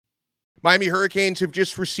Miami Hurricanes have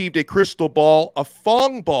just received a crystal ball, a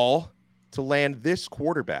Fong ball, to land this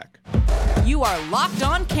quarterback. You are Locked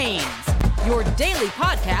On Canes, your daily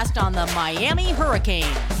podcast on the Miami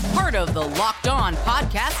Hurricanes. Part of the Locked On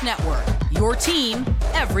Podcast Network, your team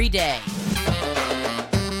every day.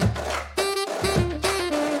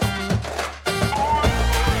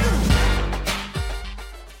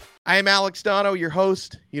 I am Alex Dono, your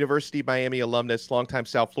host, University of Miami alumnus, longtime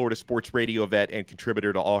South Florida sports radio vet, and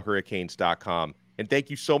contributor to allhurricanes.com. And thank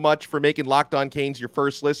you so much for making Locked On Canes your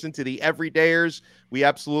first listen to the Everydayers. We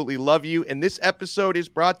absolutely love you. And this episode is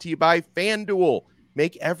brought to you by FanDuel.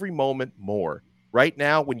 Make every moment more. Right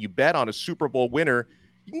now, when you bet on a Super Bowl winner,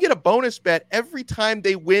 you can get a bonus bet every time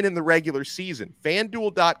they win in the regular season.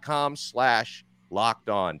 FanDuel.com/Locked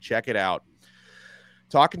On. Check it out.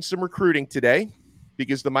 Talking some recruiting today,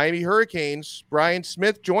 because the Miami Hurricanes, Brian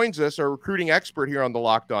Smith joins us, our recruiting expert here on the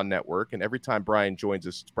Locked On Network. And every time Brian joins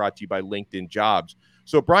us, it's brought to you by LinkedIn Jobs.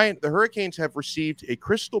 So, Brian, the Hurricanes have received a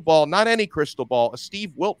crystal ball, not any crystal ball, a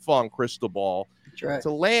Steve Wiltfong crystal ball. That's right. To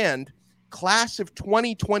land class of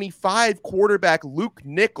 2025 quarterback Luke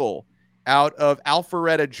Nickel out of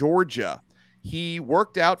Alpharetta, Georgia. He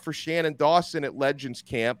worked out for Shannon Dawson at Legends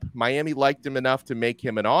Camp. Miami liked him enough to make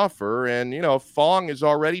him an offer. And, Fong is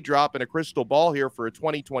already dropping a crystal ball here for a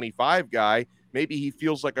 2025 guy. Maybe he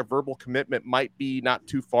feels like a verbal commitment might be not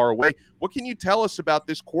too far away. What can you tell us about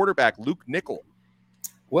this quarterback, Luke Nickel?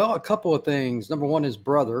 Well, a couple of things. Number one, his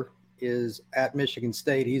brother is at Michigan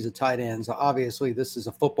State. He's a tight end. So obviously this is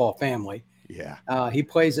a football family. Yeah. He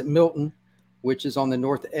plays at Milton, which is on the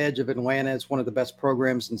north edge of Atlanta. It's one of the best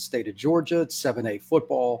programs in the state of Georgia. It's 7A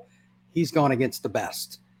football. He's gone against the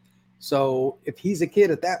best. So if he's a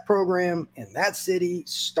kid at that program in that city,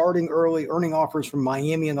 starting early, earning offers from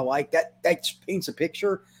Miami and the like, that paints a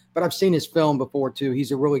picture. But I've seen his film before too.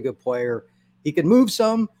 He's a really good player. He can move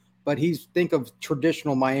some, but think of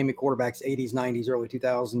traditional Miami quarterbacks, 80s, 90s, early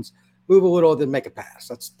 2000s, move a little, then make a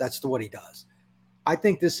pass. That's what he does. I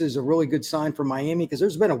think this is a really good sign for Miami because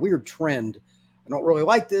there's been a weird trend. I don't really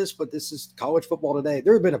like this, but this is college football today.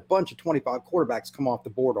 There have been a bunch of 25 quarterbacks come off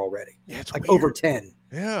the board already. Yeah, it's like weird. Over 10.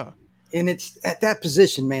 Yeah. And it's at that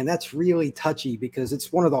position, man, that's really touchy because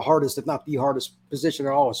it's one of the hardest, if not the hardest position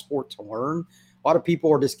in all of sport to learn. A lot of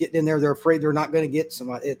people are just getting in there. They're afraid they're not going to get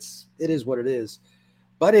somebody. It is what it is.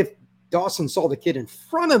 But if Dawson saw the kid in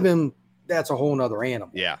front of him, that's a whole nother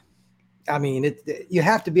animal. Yeah. I mean, you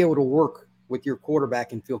have to be able to work with your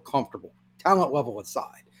quarterback and feel comfortable, talent level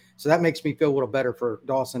aside. So that makes me feel a little better for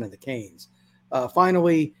Dawson and the Canes.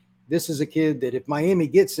 Finally, this is a kid that if Miami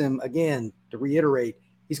gets him, again, to reiterate,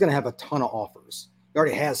 he's going to have a ton of offers. He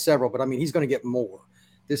already has several, but, he's going to get more.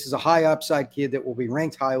 This is a high upside kid that will be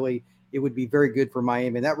ranked highly. It would be very good for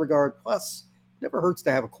Miami in that regard. Plus, never hurts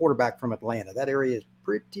to have a quarterback from Atlanta. That area is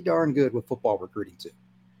pretty darn good with football recruiting too.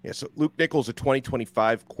 Yeah, so Luke Nickel's a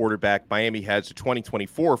 2025 quarterback. Miami has a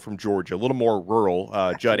 2024 from Georgia, a little more rural,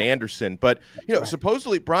 Judd Anderson. But,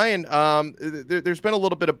 supposedly, Brian, there's been a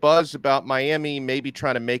little bit of buzz about Miami maybe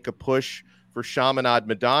trying to make a push for Chaminade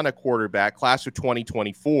Madonna quarterback, class of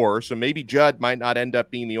 2024. So maybe Judd might not end up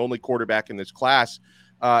being the only quarterback in this class.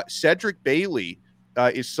 Cedric Bailey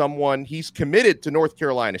is someone, he's committed to North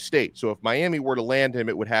Carolina State. So if Miami were to land him,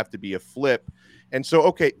 it would have to be a flip. And so,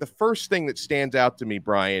 okay, the first thing that stands out to me,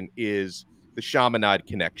 Brian, is the Chaminade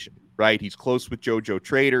connection, right? He's close with JoJo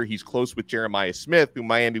Trader. He's close with Jeremiah Smith, who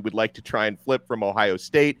Miami would like to try and flip from Ohio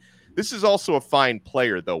State. This is also a fine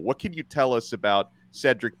player, though. What can you tell us about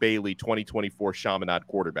Cedric Bailey, 2024 Chaminade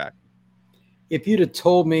quarterback? If you'd have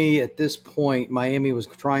told me at this point Miami was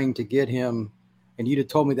trying to get him, and you'd have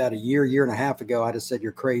told me that a year and a half ago, I'd have said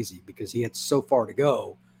you're crazy because he had so far to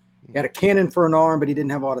go. He had a cannon for an arm, but he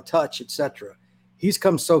didn't have a lot of touch, etc. He's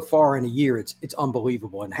come so far in a year. It's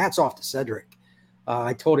unbelievable. And hats off to Cedric.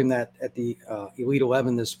 I told him that at the Elite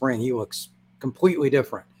 11 this spring. He looks completely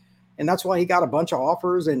different. And that's why he got a bunch of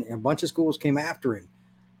offers and a bunch of schools came after him.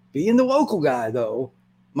 Being the local guy, though,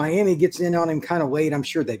 Miami gets in on him kind of late. I'm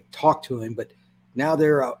sure they've talked to him, but now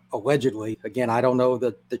they're allegedly, again, I don't know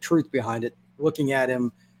the truth behind it, looking at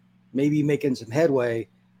him, maybe making some headway.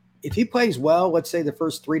 If he plays well, let's say the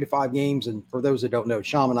first 3 to 5 games, and for those that don't know,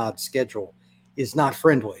 Chaminade's schedule is not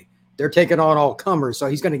friendly. They're taking on all comers, so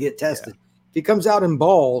he's going to get tested. Yeah. If he comes out in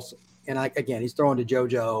balls, and he's throwing to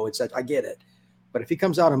JoJo, etc. I get it. But if he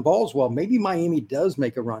comes out in balls, well, maybe Miami does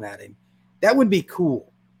make a run at him. That would be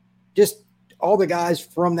cool. Just all the guys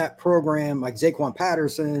from that program, like Zaquan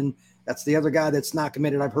Patterson, that's the other guy that's not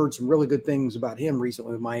committed. I've heard some really good things about him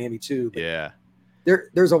recently with Miami too. But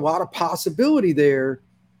there's a lot of possibility there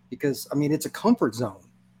because, it's a comfort zone.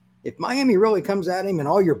 If Miami really comes at him and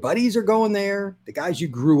all your buddies are going there, the guys you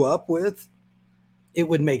grew up with, it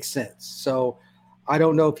would make sense. So I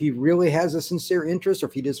don't know if he really has a sincere interest or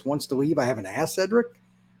if he just wants to leave. I haven't asked Cedric,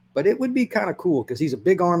 but it would be kind of cool because he's a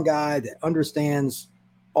big arm guy that understands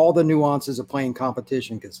all the nuances of playing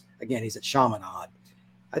competition because, again, he's at Chaminade.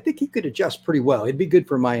 I think he could adjust pretty well. It'd be good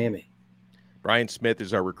for Miami. Brian Smith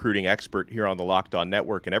is our recruiting expert here on the Locked On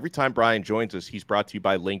Network, and every time Brian joins us, he's brought to you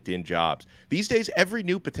by LinkedIn Jobs. These days, every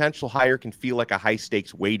new potential hire can feel like a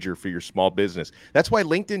high-stakes wager for your small business. That's why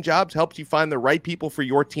LinkedIn Jobs helps you find the right people for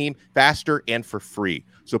your team faster and for free.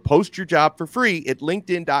 So post your job for free at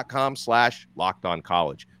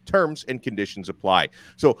linkedin.com/lockedoncollege. Terms and conditions apply.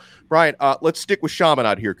 So, Brian, let's stick with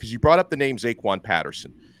Chaminade here because you brought up the name Zaquan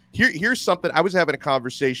Patterson. Here's something. I was having a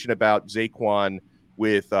conversation about Zaquan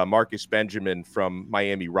with Marcus Benjamin from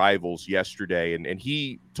Miami Rivals yesterday, and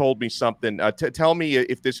he told me something. Tell me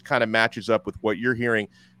if this kind of matches up with what you're hearing,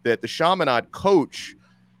 that the Chaminade coach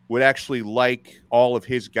would actually like all of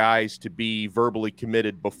his guys to be verbally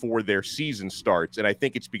committed before their season starts. And I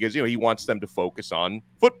think it's because, he wants them to focus on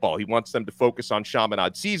football. He wants them to focus on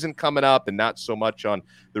Chaminade season coming up and not so much on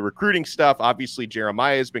the recruiting stuff. Obviously,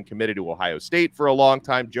 Jeremiah has been committed to Ohio State for a long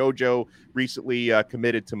time. JoJo recently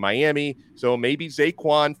committed to Miami. So maybe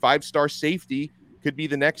Zaquan, 5-star safety, could be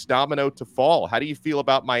the next domino to fall. How do you feel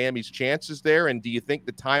about Miami's chances there? And do you think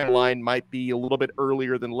the timeline might be a little bit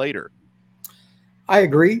earlier than later? I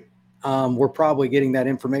agree. We're probably getting that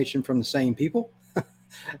information from the same people.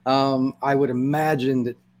 I would imagine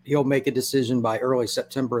that he'll make a decision by early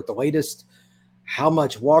September at the latest. How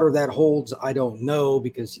much water that holds, I don't know,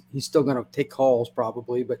 because he's still going to take calls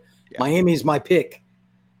probably. But yeah, Miami's my pick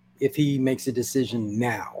if he makes a decision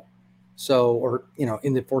now. So, or,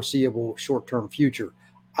 in the foreseeable short-term future.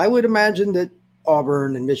 I would imagine that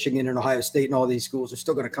Auburn and Michigan and Ohio State and all these schools are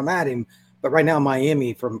still going to come at him. But right now,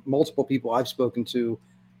 Miami, from multiple people I've spoken to,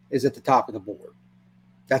 is at the top of the board.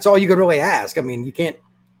 That's all you could really ask. I mean, you can't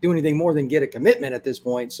do anything more than get a commitment at this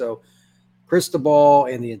point. So Cristobal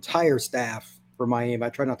and the entire staff for Miami, I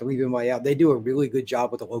try not to leave anybody out. They do a really good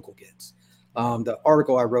job with the local kids. The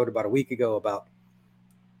article I wrote about a week ago about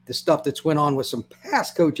the stuff that's went on with some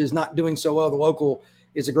past coaches not doing so well, the local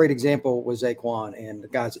is a great example with Zaquan and the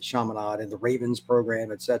guys at Chaminade and the Ravens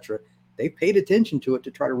program, et cetera. They paid attention to it to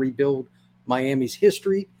try to rebuild Miami's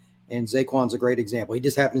history, and Zaquan's a great example. He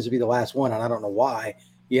just happens to be the last one, and I don't know why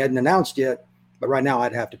he hadn't announced yet, but right now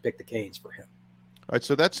I'd have to pick the Canes for him. All right,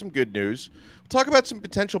 so that's some good news. We'll talk about some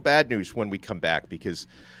potential bad news when we come back, because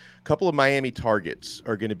a couple of Miami targets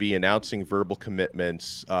are going to be announcing verbal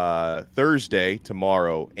commitments Thursday,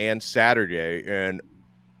 tomorrow, and Saturday, and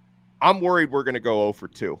I'm worried we're going to go 0 for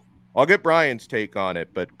 2. I'll get Brian's take on it,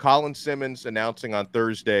 but Colin Simmons announcing on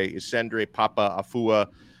Thursday, Isendre Papa Ahfua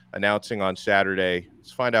announcing on Saturday.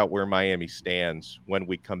 Let's find out where Miami stands when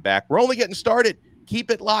we come back. We're only getting started.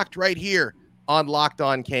 Keep it locked right here on Locked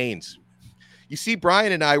On Canes. You see,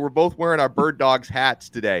 Brian and I, we're both wearing our Bird Dogs hats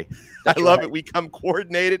today. I love it. We come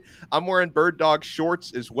coordinated. I'm wearing Bird Dog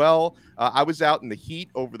shorts as well. I was out in the heat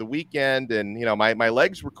over the weekend, and my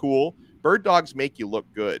legs were cool. Bird Dogs make you look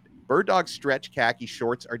good. Bird Dog stretch khaki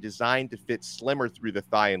shorts are designed to fit slimmer through the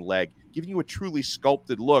thigh and leg, giving you a truly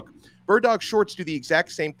sculpted look. Bird Dog shorts do the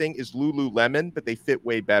exact same thing as Lululemon, but they fit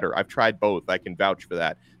way better. I've tried both. I can vouch for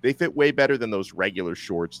that. They fit way better than those regular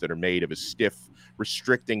shorts that are made of a stiff,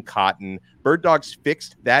 restricting cotton. Bird Dog's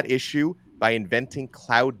fixed that issue by inventing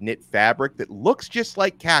cloud knit fabric that looks just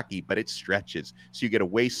like khaki, but it stretches, so you get a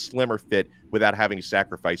way slimmer fit without having to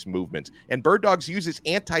sacrifice movements. And Bird Dogs uses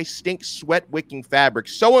anti-stink sweat-wicking fabric,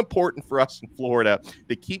 so important for us in Florida,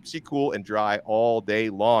 that keeps you cool and dry all day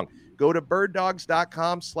long. Go to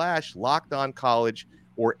birddogs.com/lockedoncollege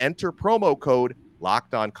or enter promo code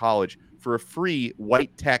LOCKEDONCollege for a free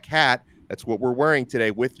white tech hat. That's what we're wearing today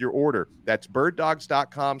with your order. That's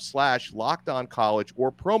birddogs.com/lockedoncollege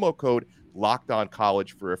or promo code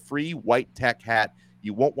LOCKEDONCollege for a free white tech hat.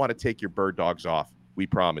 You won't want to take your Bird Dogs off. We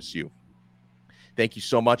promise you. Thank you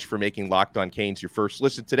so much for making Locked On Canes your first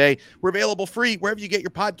listen today. We're available free wherever you get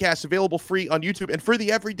your podcasts, available free on YouTube. And for the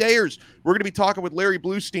everydayers, we're going to be talking with Larry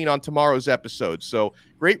Bluestein on tomorrow's episode. So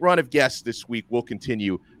great run of guests this week. We'll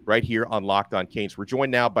continue right here on Locked On Canes. We're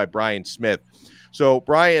joined now by Brian Smith. So,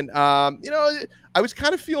 Brian, I was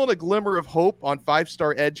kind of feeling a glimmer of hope on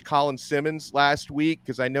 5-star edge Colin Simmons last week,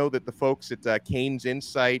 because I know that the folks at Canes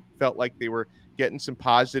Insight felt like they were getting some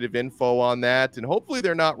positive info on that, and hopefully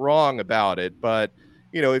they're not wrong about it. But,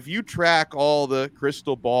 if you track all the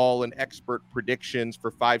crystal ball and expert predictions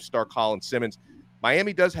for 5-star Colin Simmons,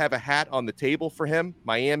 Miami does have a hat on the table for him.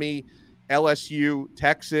 Miami, LSU,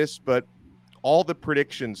 Texas, but all the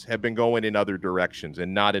predictions have been going in other directions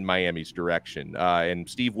and not in Miami's direction. And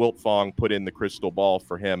Steve Wiltfong put in the crystal ball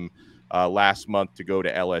for him last month to go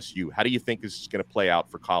to LSU. How do you think this is going to play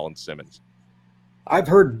out for Colin Simmons? I've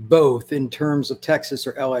heard both in terms of Texas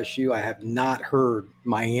or LSU. I have not heard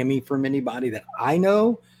Miami from anybody that I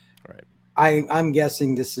know. Right. I'm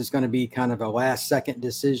guessing this is going to be kind of a last-second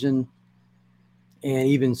decision. And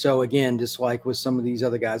even so, again, just like with some of these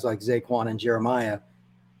other guys like Zaquan and Jeremiah,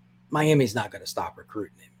 Miami's not going to stop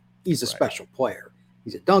recruiting him. He's a special player.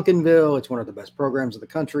 He's at Duncanville. It's one of the best programs in the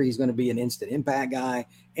country. He's going to be an instant impact guy,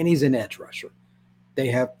 and he's an edge rusher. They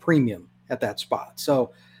have premium at that spot.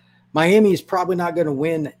 So Miami is probably not going to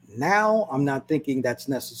win now. I'm not thinking that's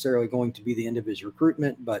necessarily going to be the end of his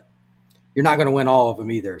recruitment, but you're not going to win all of them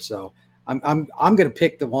either. So I'm going to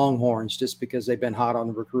pick the Longhorns just because they've been hot on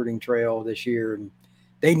the recruiting trail this year, and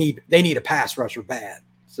they need a pass rusher bad.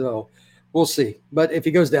 So we'll see. But if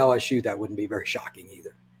he goes to LSU, that wouldn't be very shocking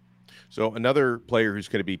either. So another player who's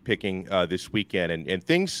going to be picking this weekend, and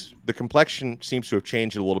things, the complexion seems to have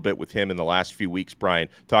changed a little bit with him in the last few weeks, Brian,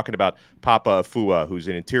 talking about Papa Ahfua, who's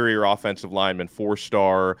an interior offensive lineman,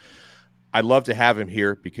 4-star. I'd love to have him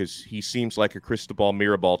here because he seems like a Cristobal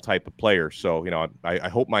Mirabal type of player. So, I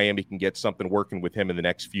hope Miami can get something working with him in the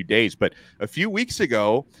next few days. But a few weeks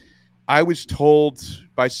ago, I was told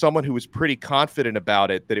by someone who was pretty confident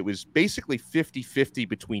about it that it was basically 50-50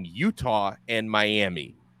 between Utah and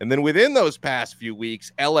Miami. And then within those past few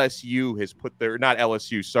weeks, LSU has put their, not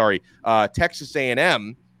LSU, sorry, Texas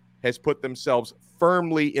A&M has put themselves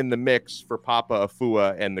firmly in the mix for Papa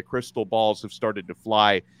Ahfua, and the crystal balls have started to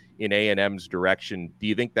fly in A&M's direction. Do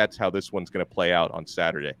you think that's how this one's going to play out on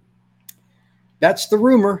Saturday? That's the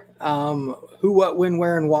rumor. Who, what, when,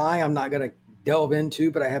 where, and why, I'm not going to delve into,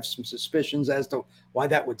 but I have some suspicions as to why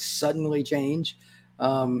that would suddenly change.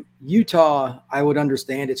 Utah, I would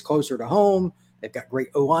understand it's closer to home. They've got great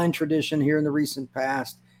O-line tradition here in the recent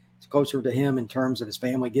past. It's closer to him in terms of his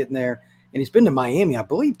family getting there. And he's been to Miami, I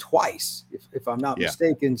believe, twice, if I'm not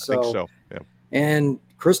mistaken. I think so. Yeah. And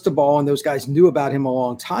Cristobal and those guys knew about him a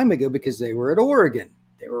long time ago because they were at Oregon.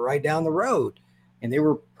 They were right down the road. And they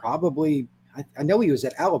were probably, I know he was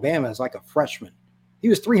at Alabama as like a freshman. He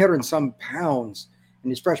was 300 and some pounds.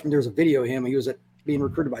 And his freshman, there's a video of him. He was being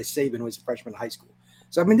recruited by Saban when he was a freshman in high school.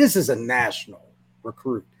 So, I mean, this is a national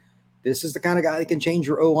recruit. This is the kind of guy that can change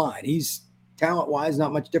your O-line. He's talent-wise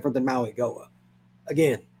not much different than Maui Goa.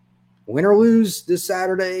 Again, win or lose this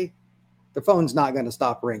Saturday, the phone's not going to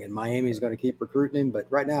stop ringing. Miami's going to keep recruiting him, but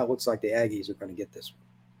right now it looks like the Aggies are going to get this one.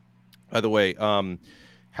 By the way,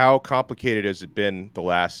 how complicated has it been the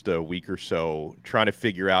last week or so trying to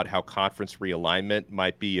figure out how conference realignment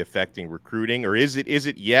might be affecting recruiting, or is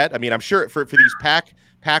it yet? I mean, I'm sure for these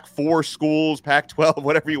Pac-4 schools, Pac-12,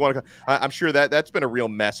 whatever you want to call, I'm sure that's been a real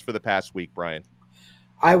mess for the past week, Brian.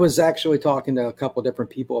 I was actually talking to a couple of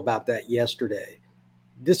different people about that yesterday.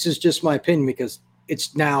 This is just my opinion because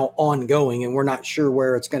it's now ongoing and we're not sure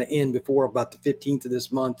where it's going to end before about the 15th of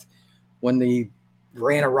this month when the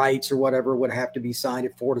grant of rights or whatever would have to be signed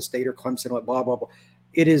at Florida State or Clemson, blah, blah, blah.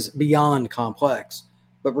 It is beyond complex.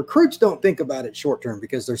 But recruits don't think about it short term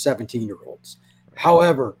because they're 17-year-olds.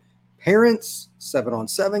 However, parents,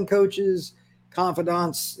 7-on-7 coaches,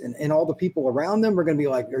 confidants, and all the people around them are going to be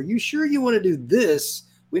like, are you sure you want to do this?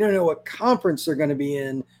 We don't know what conference they're going to be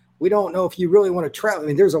in. We don't know if you really want to travel. I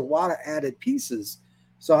mean, there's a lot of added pieces.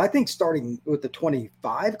 So I think starting with the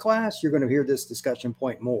 25 class, you're going to hear this discussion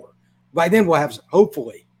point more. By then we'll have,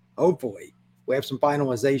 hopefully, we have some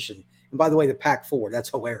finalization. And by the way, the Pac-4, that's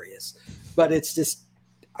hilarious. But it's just,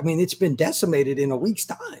 I mean, it's been decimated in a week's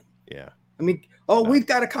time. Yeah. I mean, we've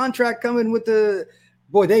got a contract coming with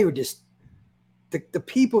they were just, the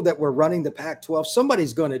people that were running the Pac-12,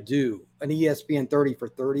 somebody's going to do an ESPN 30 for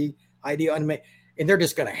 30 idea, and they're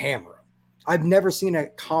just going to hammer them. I've never seen a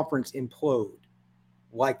conference implode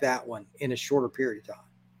like that one in a shorter period of time.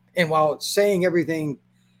 And while it's saying everything,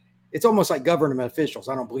 it's almost like government officials.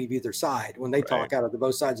 I don't believe either side when they talk out of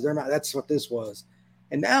both sides of their mouth. That's what this was.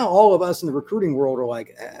 And now all of us in the recruiting world are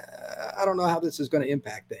like, I don't know how this is going to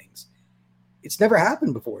impact things. It's never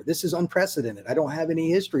happened before. This is unprecedented. I don't have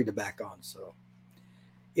any history to back on. So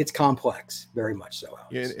it's complex, very much so.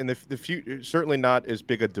 Yeah, and the future, certainly not as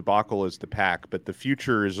big a debacle as the Pac, but the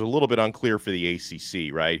future is a little bit unclear for the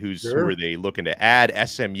ACC, right? Who are they looking to add?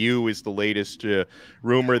 SMU is the latest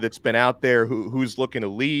rumor that's been out there. Who's looking to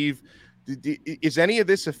leave? Is any of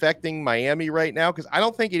this affecting Miami right now? Because I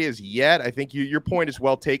don't think it is yet. I think your point is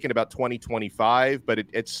well taken about 2025, but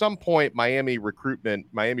at some point, Miami recruiting,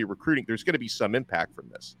 there's going to be some impact from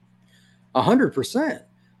this. 100%.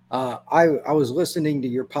 I was listening to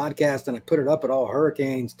your podcast and I put it up at All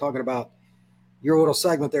Hurricanes talking about your little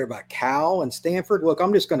segment there about Cal and Stanford. Look,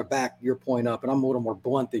 I'm just going to back your point up, and I'm a little more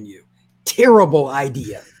blunt than you. Terrible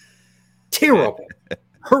idea. Terrible.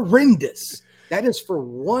 Horrendous. That is for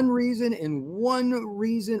one reason and one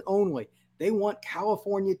reason only. They want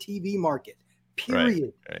California TV market,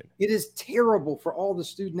 period. Right. It is terrible for all the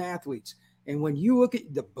student athletes. And when you look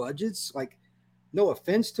at the budgets, like, no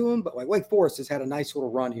offense to them, but like Wake Forest has had a nice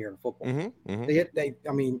little run here in football.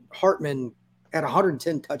 I mean, Hartman had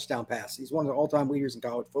 110 touchdown passes. He's one of the all-time leaders in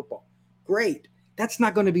college football. Great. That's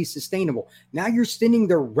not going to be sustainable. Now you're sending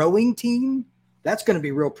their rowing team. That's going to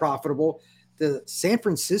be real profitable. The San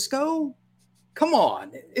Francisco, come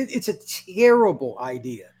on. It's a terrible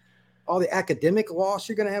idea. All the academic loss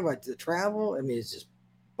you're going to have, like the travel, I mean, it's just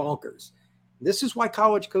bonkers. This is why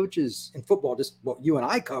college coaches in football, just what you and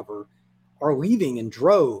I cover, are leaving in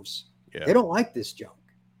droves. Yeah. They don't like this junk.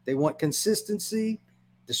 They want consistency.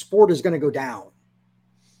 The sport is going to go down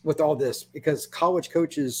with all this because college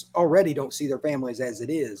coaches already don't see their families as it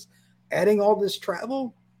is. Adding all this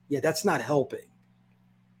travel, yeah, that's not helping.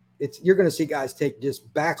 You're going to see guys take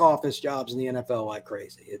just back office jobs in the NFL like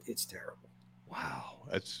crazy. It's terrible. Wow,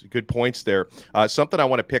 that's good points there. Something I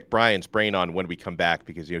want to pick Brian's brain on when we come back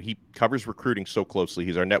because he covers recruiting so closely.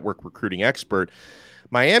 He's our network recruiting expert.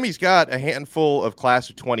 Miami's got a handful of class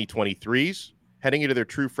of 2023s heading into their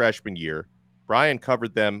true freshman year. Brian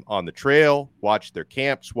covered them on the trail, watched their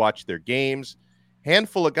camps, watched their games.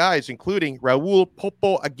 Handful of guys, including Raul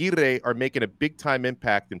Popo Aguirre, are making a big-time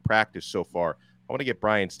impact in practice so far. I want to get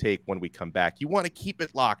Brian's take when we come back. You want to keep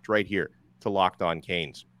it locked right here to Locked On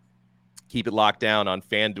Canes. Keep it locked down on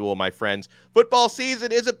FanDuel, my friends. Football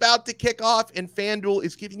season is about to kick off, and FanDuel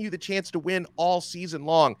is giving you the chance to win all season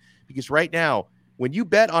long because right now, when you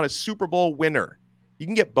bet on a Super Bowl winner, you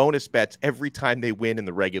can get bonus bets every time they win in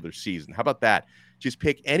the regular season. How about that? Just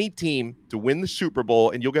pick any team to win the Super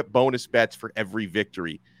Bowl, and you'll get bonus bets for every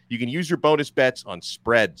victory. You can use your bonus bets on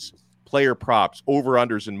spreads, player props,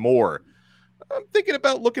 over-unders, and more. I'm thinking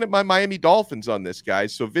about looking at my Miami Dolphins on this,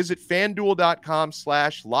 guys. So visit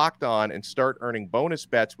FanDuel.com/lockedon and start earning bonus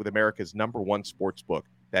bets with America's #1 sportsbook.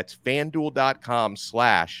 That's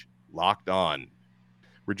FanDuel.com/lockedon.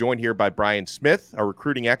 We're joined here by Brian Smith, our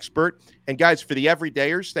recruiting expert. And guys, for the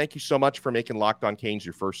everydayers, thank you so much for making Locked On Canes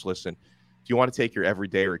your first listen. If you want to take your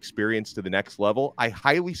everydayer experience to the next level, I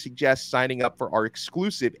highly suggest signing up for our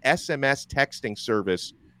exclusive SMS texting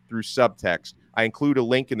service through Subtext. I include a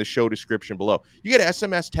link in the show description below. You get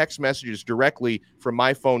SMS text messages directly from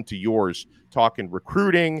my phone to yours, talking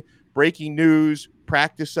recruiting, breaking news,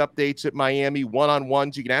 practice updates at Miami,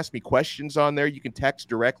 one-on-ones. You can ask me questions on there. You can text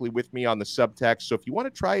directly with me on the Subtext. So if you want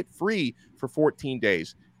to try it free for 14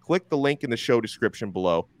 days, click the link in the show description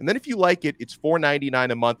below. And then if you like it, it's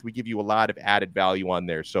 $4.99 a month. We give you a lot of added value on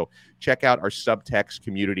there. So check out our Subtext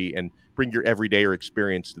community and bring your everydayer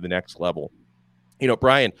experience to the next level. You know,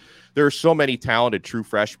 Brian, there are so many talented true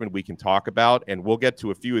freshmen we can talk about, and we'll get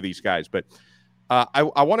to a few of these guys. But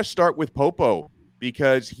I want to start with Popo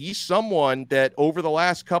because he's someone that over the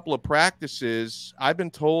last couple of practices, I've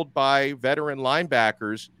been told by veteran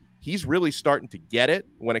linebackers, he's really starting to get it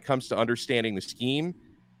when it comes to understanding the scheme,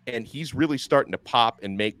 and he's really starting to pop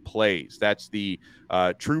and make plays. That's the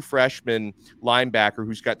true freshman linebacker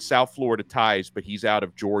who's got South Florida ties, but he's out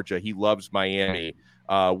of Georgia. He loves Miami.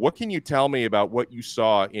 What can you tell me about what you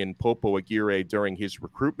saw in Popo Aguirre during his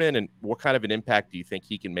recruitment, and what kind of an impact do you think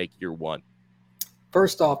he can make year one?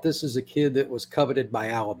 First off, this is a kid that was coveted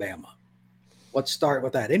by Alabama. Let's start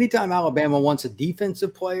with that. Anytime Alabama wants a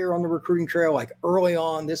defensive player on the recruiting trail, like early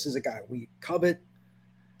on, this is a guy we covet.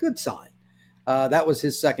 Good sign. That was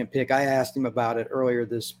his second pick. I asked him about it earlier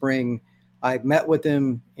this spring. I met with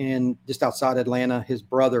him in just outside Atlanta. His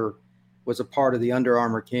brother was a part of the Under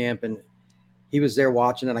Armour camp, and he was there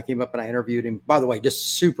watching, and I came up and I interviewed him. By the way,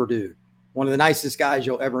 just super dude. One of the nicest guys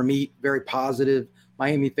you'll ever meet. Very positive.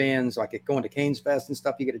 Miami fans, like going to Canes Fest and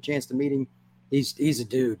stuff, you get a chance to meet him. He's a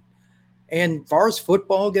dude. And as far as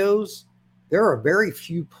football goes, there are very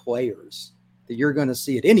few players that you're going to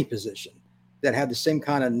see at any position that have the same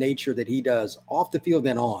kind of nature that he does off the field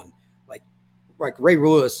and on. Like Ray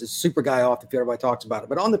Lewis is super guy off the field. Everybody talks about it.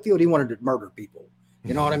 But on the field, he wanted to murder people.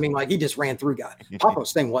 You know what I mean? Like he just ran through guys. Papa's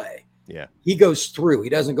same way. Yeah. He goes through. He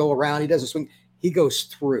doesn't go around. He doesn't swing. He goes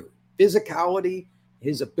through. Physicality,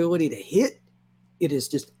 his ability to hit, it is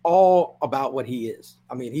just all about what he is.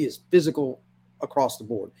 I mean, he is physical across the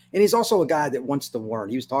board. And he's also a guy that wants to learn.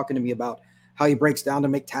 He was talking to me about how he breaks down to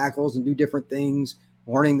make tackles and do different things,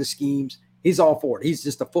 learning the schemes. He's all for it. He's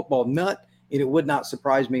just a football nut, and it would not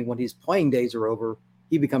surprise me when his playing days are over,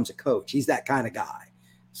 he becomes a coach. He's that kind of guy.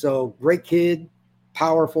 So great kid,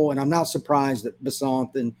 powerful, and I'm not surprised that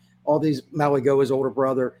Besant and all these Maligoa's older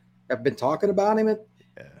brother have been talking about him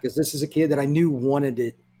because this is a kid that I knew wanted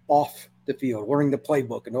it off the field, learning the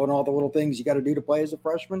playbook and knowing all the little things you got to do to play as a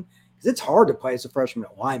freshman. Because it's hard to play as a freshman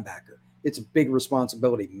at linebacker. It's a big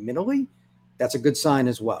responsibility mentally. That's a good sign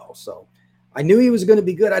as well. So I knew he was going to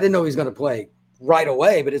be good. I didn't know he was going to play right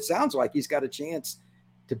away, but it sounds like he's got a chance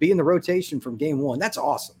to be in the rotation from game one. That's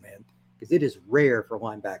awesome, man, because it is rare for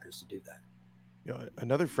linebackers to do that. You know,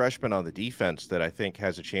 another freshman on the defense that I think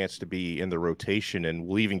has a chance to be in the rotation and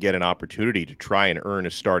will even get an opportunity to try and earn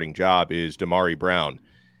a starting job is Damari Brown.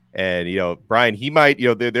 And, you know, Brian, he might, you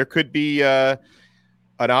know, there could be an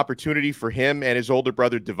opportunity for him and his older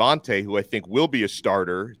brother Devontae, who I think will be a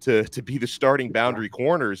starter, to be the starting boundary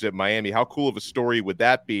corners at Miami. How cool of a story would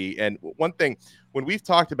that be? And one thing, when we've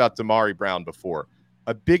talked about Damari Brown before,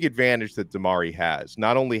 a big advantage that Damari has,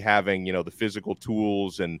 not only having, you know, the physical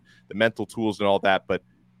tools and the mental tools and all that, but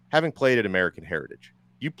having played at American Heritage.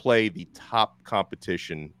 You play the top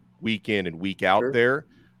competition week in and week out there.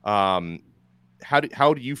 How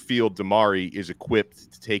do you feel Damari is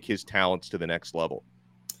equipped to take his talents to the next level?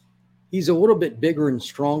 He's a little bit bigger and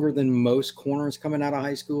stronger than most corners coming out of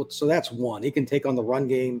high school. So that's one. He can take on the run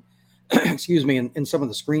game, excuse me, and some of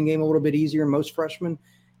the screen game a little bit easier than most freshmen.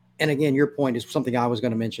 And again, your point is something I was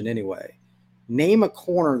going to mention anyway. Name a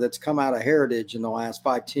corner that's come out of Heritage in the last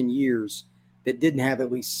 5-10 years that didn't have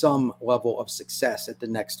at least some level of success at the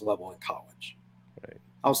next level in college. Right.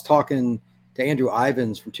 I was talking to Andrew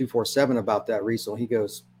Ivins from 247 about that recently. He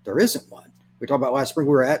goes, there isn't one. We talked about last spring.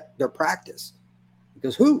 We were at their practice. He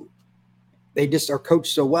goes, who? They just are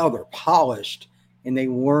coached so well. They're polished and they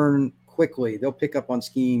learn quickly. They'll pick up on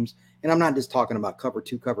schemes. And I'm not just talking about cover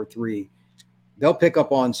 2, cover 3. They'll pick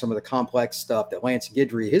up on some of the complex stuff that Lance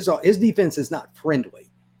Guidry, his defense is not friendly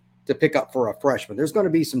to pick up for a freshman. There's going to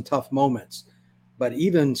be some tough moments, but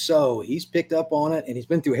even so, he's picked up on it and he's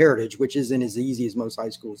been through Heritage, which isn't as easy as most high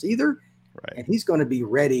schools either. Right. And he's going to be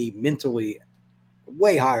ready mentally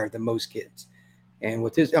way higher than most kids. And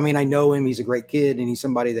with his, I mean, I know him, he's a great kid and he's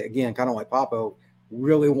somebody that, again, kind of like Papo,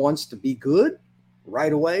 really wants to be good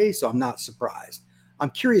right away. So I'm not surprised. I'm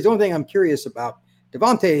curious. The only thing I'm curious about,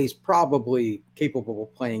 Devontae is probably capable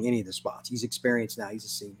of playing any of the spots. He's experienced now. He's a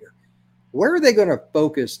senior. Where are they going to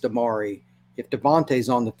focus Damari if Devontae's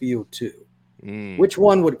on the field too? Which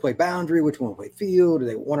one would play boundary? Which one would play field? Do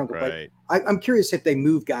they want to play? I'm curious if they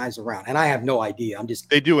move guys around, and I have no idea.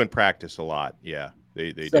 They do in practice a lot. Yeah,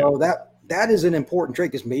 they do. So that is an important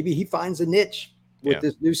trait because maybe he finds a niche with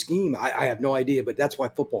this new scheme. I have no idea, but that's why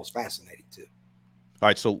football is fascinating too. All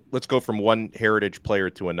right, so let's go from one Heritage player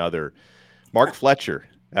to another. Mark Fletcher,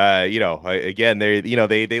 again,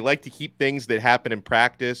 they like to keep things that happen in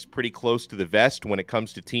practice pretty close to the vest when it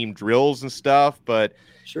comes to team drills and stuff. But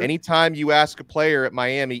anytime you ask a player at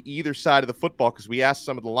Miami, either side of the football, because we asked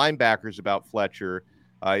some of the linebackers about Fletcher,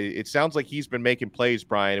 it sounds like he's been making plays,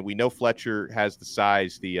 Brian. And we know Fletcher has the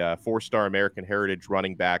size, the 4-star American Heritage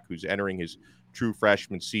running back who's entering his true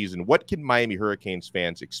freshman season. What can Miami Hurricanes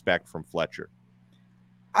fans expect from Fletcher?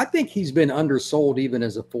 I think he's been undersold even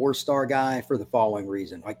as a 4-star guy for the following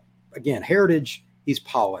reason. Like, again, Heritage, he's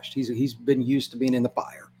polished. He's been used to being in the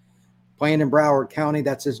fire. Playing in Broward County,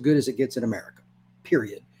 that's as good as it gets in America,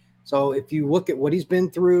 period. So if you look at what he's been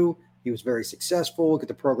through, he was very successful. Look at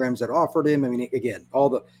the programs that offered him. I mean, again, all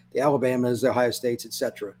the Alabamas, the Ohio States,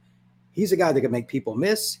 etc. He's a guy that can make people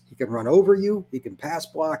miss. He can run over you. He can pass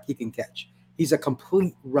block. He can catch. He's a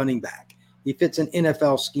complete running back. He fits an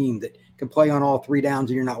NFL scheme that can play on all 3 downs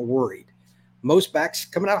and you're not worried. Most backs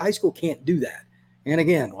coming out of high school can't do that. And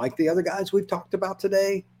again, like the other guys we've talked about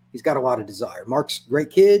today, he's got a lot of desire. Mark's a great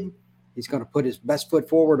kid. He's going to put his best foot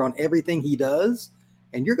forward on everything he does.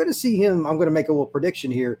 And you're going to see him, I'm going to make a little prediction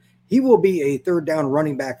here. He will be a 3rd down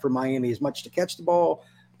running back for Miami as much to catch the ball,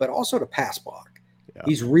 but also to pass block. Yeah.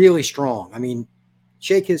 He's really strong. I mean,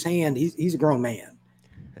 shake his hand. He's a grown man.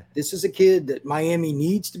 This is a kid that Miami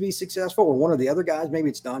needs to be successful, or one of the other guys, maybe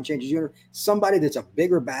it's Don Changes Jr., somebody that's a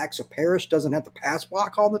bigger back so Parrish doesn't have to pass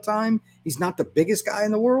block all the time. He's not the biggest guy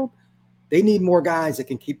in the world. They need more guys that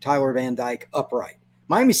can keep Tyler Van Dyke upright.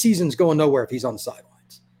 Miami season's going nowhere if he's on the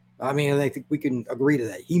sidelines. I mean, I think we can agree to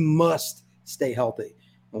that. He must stay healthy.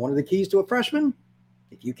 And one of the keys to a freshman,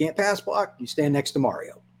 if you can't pass block, you stand next to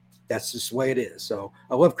Mario. That's just the way it is. So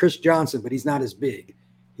I love Chris Johnson, but he's not as big.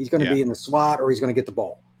 He's going to be in the slot or he's going to get the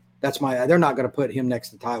ball. They're not going to put him next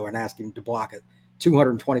to Tyler and ask him to block a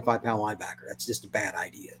 225-pound linebacker. That's just a bad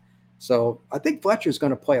idea. So I think Fletcher's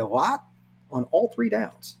going to play a lot on all 3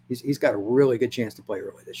 downs. He's got a really good chance to play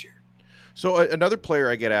early this year. So another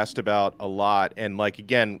player I get asked about a lot, and like,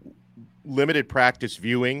 again, limited practice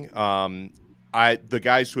viewing. The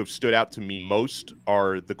guys who have stood out to me most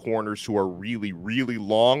are the corners who are really, really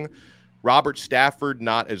long. Robert Stafford,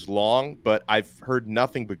 not as long, but I've heard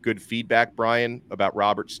nothing but good feedback, Brian, about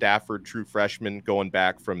Robert Stafford, true freshman, going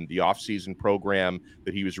back from the offseason program,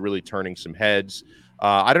 that he was really turning some heads.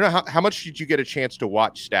 I don't know how much did you get a chance to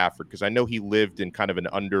watch Stafford? Because I know he lived in kind of an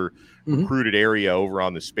under-recruited area over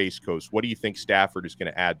on the Space Coast. What do you think Stafford is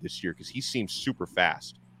going to add this year? Because he seems super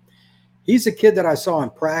fast. He's a kid that I saw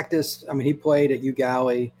in practice. I mean, he played at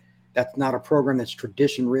UGalley. That's not a program that's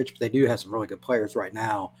tradition rich, but they do have some really good players right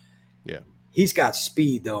now. Yeah. He's got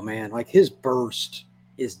speed, though, man. Like, his burst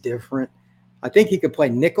is different. I think he could play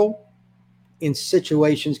nickel in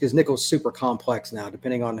situations, because nickel's super complex now,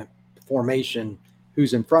 depending on the formation,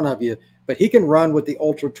 who's in front of you. But he can run with the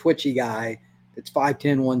ultra twitchy guy that's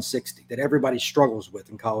 5'10", 160 that everybody struggles with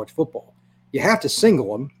in college football. You have to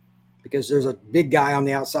single him because there's a big guy on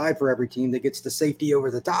the outside for every team that gets the safety over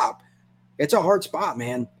the top. It's a hard spot,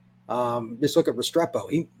 man. Just look at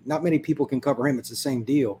Restrepo. Not many people can cover him. It's the same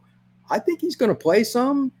deal. I think he's going to play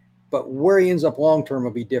some, but where he ends up long-term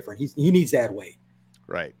will be different. He needs that weight.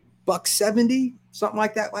 Right. $170, something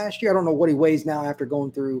like that last year. I don't know what he weighs now after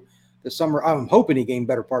going through the summer. I'm hoping he gained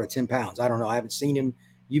better part of 10 pounds. I don't know. I haven't seen him.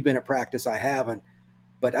 You've been at practice. I haven't.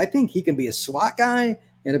 But I think he can be a slot guy,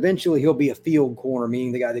 and eventually he'll be a field corner,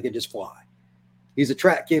 meaning the guy that can just fly. He's a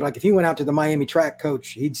track kid. Like, if he went out to the Miami track coach,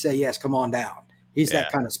 he'd say, yes, come on down. He's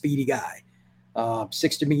that kind of speedy guy.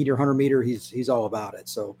 60 meter, 100 meter, he's all about it.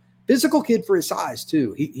 So physical kid for his size,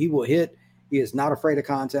 too. He will hit. He is not afraid of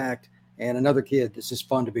contact. And another kid that's just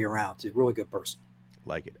fun to be around, too. Really good person.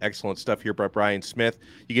 Like it. Excellent stuff here by Brian Smith.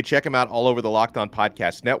 You can check him out all over the Locked On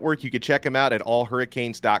Podcast Network. You can check him out at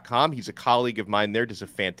allhurricanes.com. He's a colleague of mine there, does a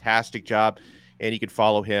fantastic job. And you can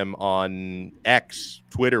follow him on X,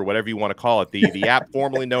 Twitter, whatever you want to call it. The app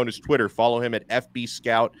formerly known as Twitter. Follow him at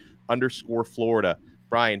FBScout_Florida.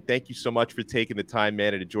 Brian, thank you so much for taking the time,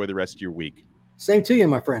 man, and enjoy the rest of your week. Same to you,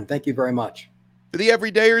 my friend. Thank you very much. For the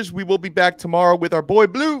everydayers, we will be back tomorrow with our boy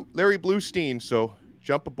Blue, Larry Bluestein. So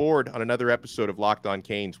jump aboard on another episode of Locked On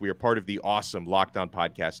Canes. We are part of the awesome Locked On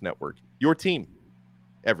Podcast Network. Your team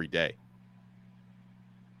every day.